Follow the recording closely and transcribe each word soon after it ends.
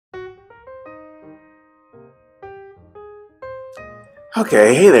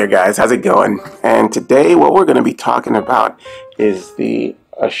Okay, hey there guys, how's it going? And today what we're going to be talking about is the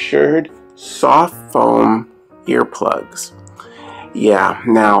Assured soft foam earplugs. Yeah,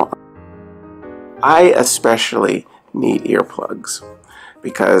 now I especially need earplugs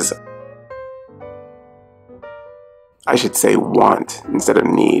because I should say want instead of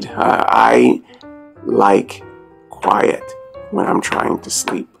need. I like quiet when I'm trying to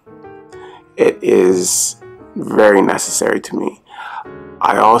sleep. It is very necessary to me.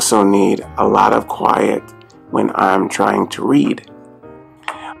 I also need a lot of quiet when I'm trying to read.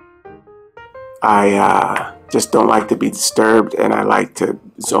 I just don't like to be disturbed, and I like to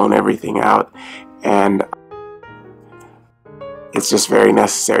zone everything out, and it's just very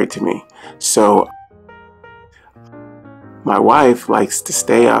necessary to me. So my wife likes to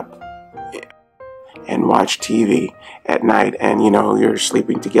stay up and watch TV at night, and you're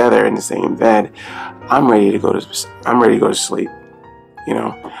sleeping together in the same bed. I'm ready to go to sleep.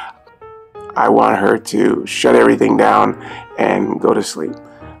 I want her to shut everything down and go to sleep.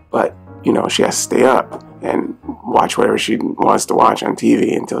 But, she has to stay up and watch whatever she wants to watch on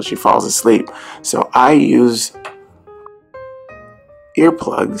TV until she falls asleep. So I use these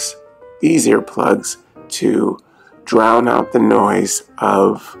earplugs, to drown out the noise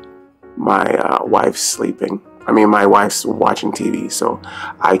of my wife's sleeping. My wife's watching TV, so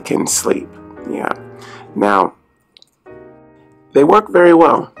I can sleep. Yeah. Now, they work very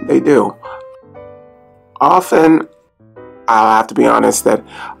well. They do. Often, I'll have to be honest that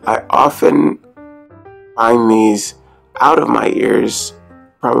I often find these out of my ears.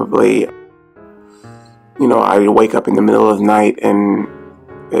 Probably, I wake up in the middle of the night and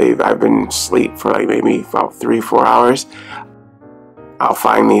I've been asleep for like maybe about 3-4 hours. I'll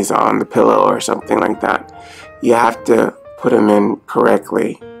find these on the pillow or something like that. You have to put them in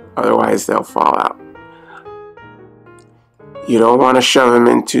correctly, otherwise they'll fall out. You don't want to shove them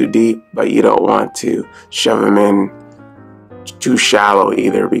in too deep, but you don't want to shove them in too shallow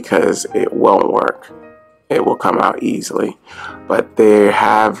either, because it won't work. It will come out easily. But they're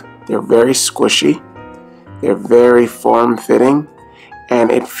very squishy. They're very form-fitting,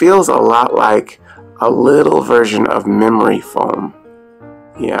 and it feels a lot like a little version of memory foam.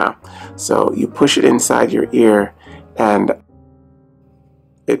 Yeah. So you push it inside your ear, and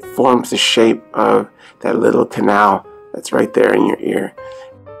it forms the shape of that little canal that's right there in your ear.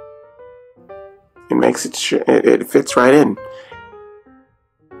 It makes it fits right in.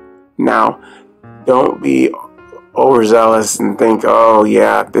 Now, don't be overzealous and think, oh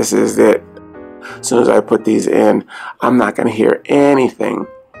yeah, this is it. As soon as I put these in, I'm not going to hear anything.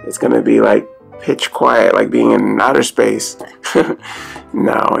 It's going to be like pitch quiet, like being in outer space.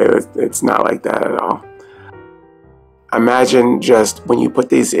 No, it's not like that at all. Imagine just when you put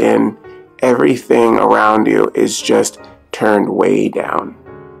these in, everything around you is just turned way down,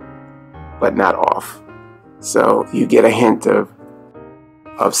 but not off. So you get a hint of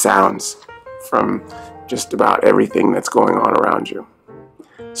sounds from just about everything that's going on around you.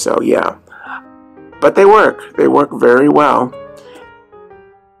 So yeah, but they work very well.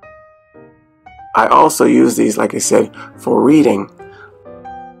 I also use these, like I said, for reading.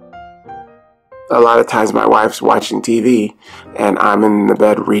 A lot of times my wife's watching TV and I'm in the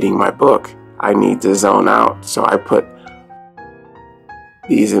bed reading my book. I need to zone out, so I put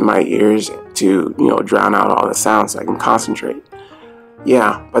these in my ears to, drown out all the sounds so I can concentrate.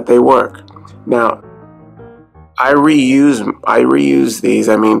 Yeah, but they work. Now, I reuse these.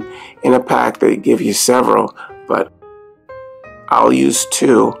 In a pack they give you several, but I'll use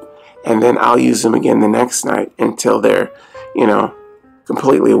 2, and then I'll use them again the next night until they're,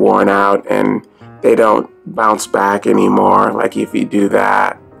 completely worn out and they don't bounce back anymore. Like if you do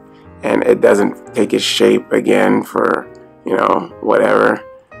that and it doesn't take its shape again for, whatever,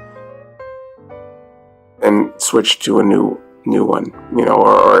 then switch to a new one,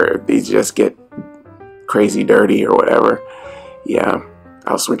 or these just get crazy dirty or whatever. Yeah,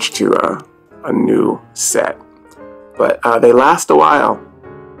 I'll switch to a new set. But they last a while.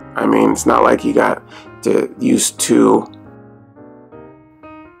 It's not like you got to use two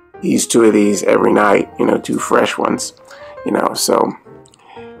of these every night, 2 fresh ones, so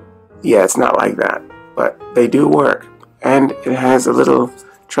yeah, it's not like that, but they do work. And it has a little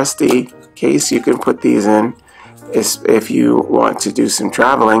trusty case you can put these in if you want to do some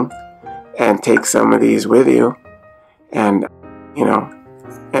traveling and take some of these with you. And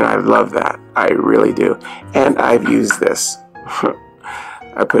and I love that. I really do. And I've used this.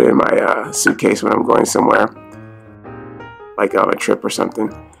 I put it in my suitcase when I'm going somewhere, like on a trip or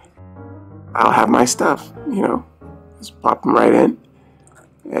something. I'll have my stuff, just pop them right in,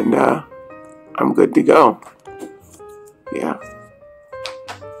 and I'm good to go. Yeah.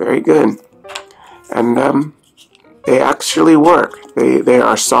 very good. And they actually work. They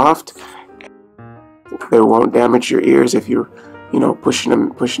are soft. They won't damage your ears if you're, pushing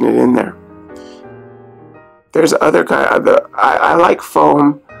it in there. There's other kind. I like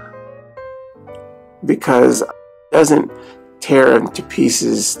foam because it doesn't tear into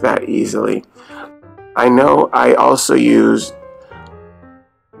pieces that easily. I know I also use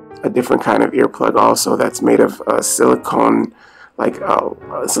a different kind of earplug also that's made of silicone, like a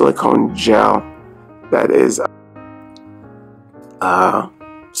silicone gel that is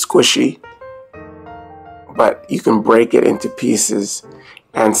squishy, but you can break it into pieces.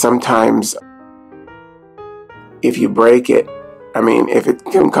 And sometimes if you break it, if it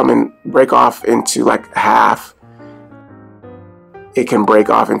can come and break off into like half, it can break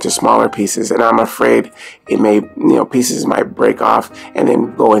off into smaller pieces, and I'm afraid it may, pieces might break off and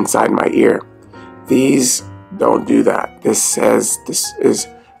then go inside my ear. These don't do that. This is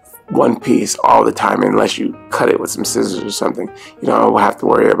one piece all the time, unless you cut it with some scissors or something. You don't have to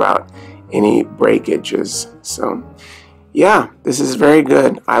worry about any breakages. So yeah, this is very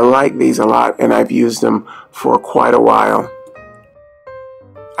good. I like these a lot, and I've used them for quite a while.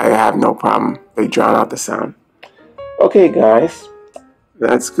 I have no problem. They drown out the sound. Okay, guys.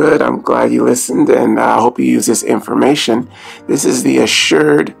 That's good. I'm glad you listened, and I hope you use this information. This is the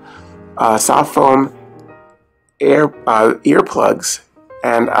Assured soft foam earplugs,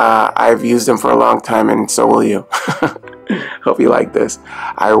 and I've used them for a long time, and so will you. Hope you like this.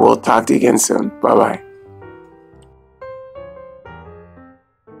 I will talk to you again soon. Bye-bye.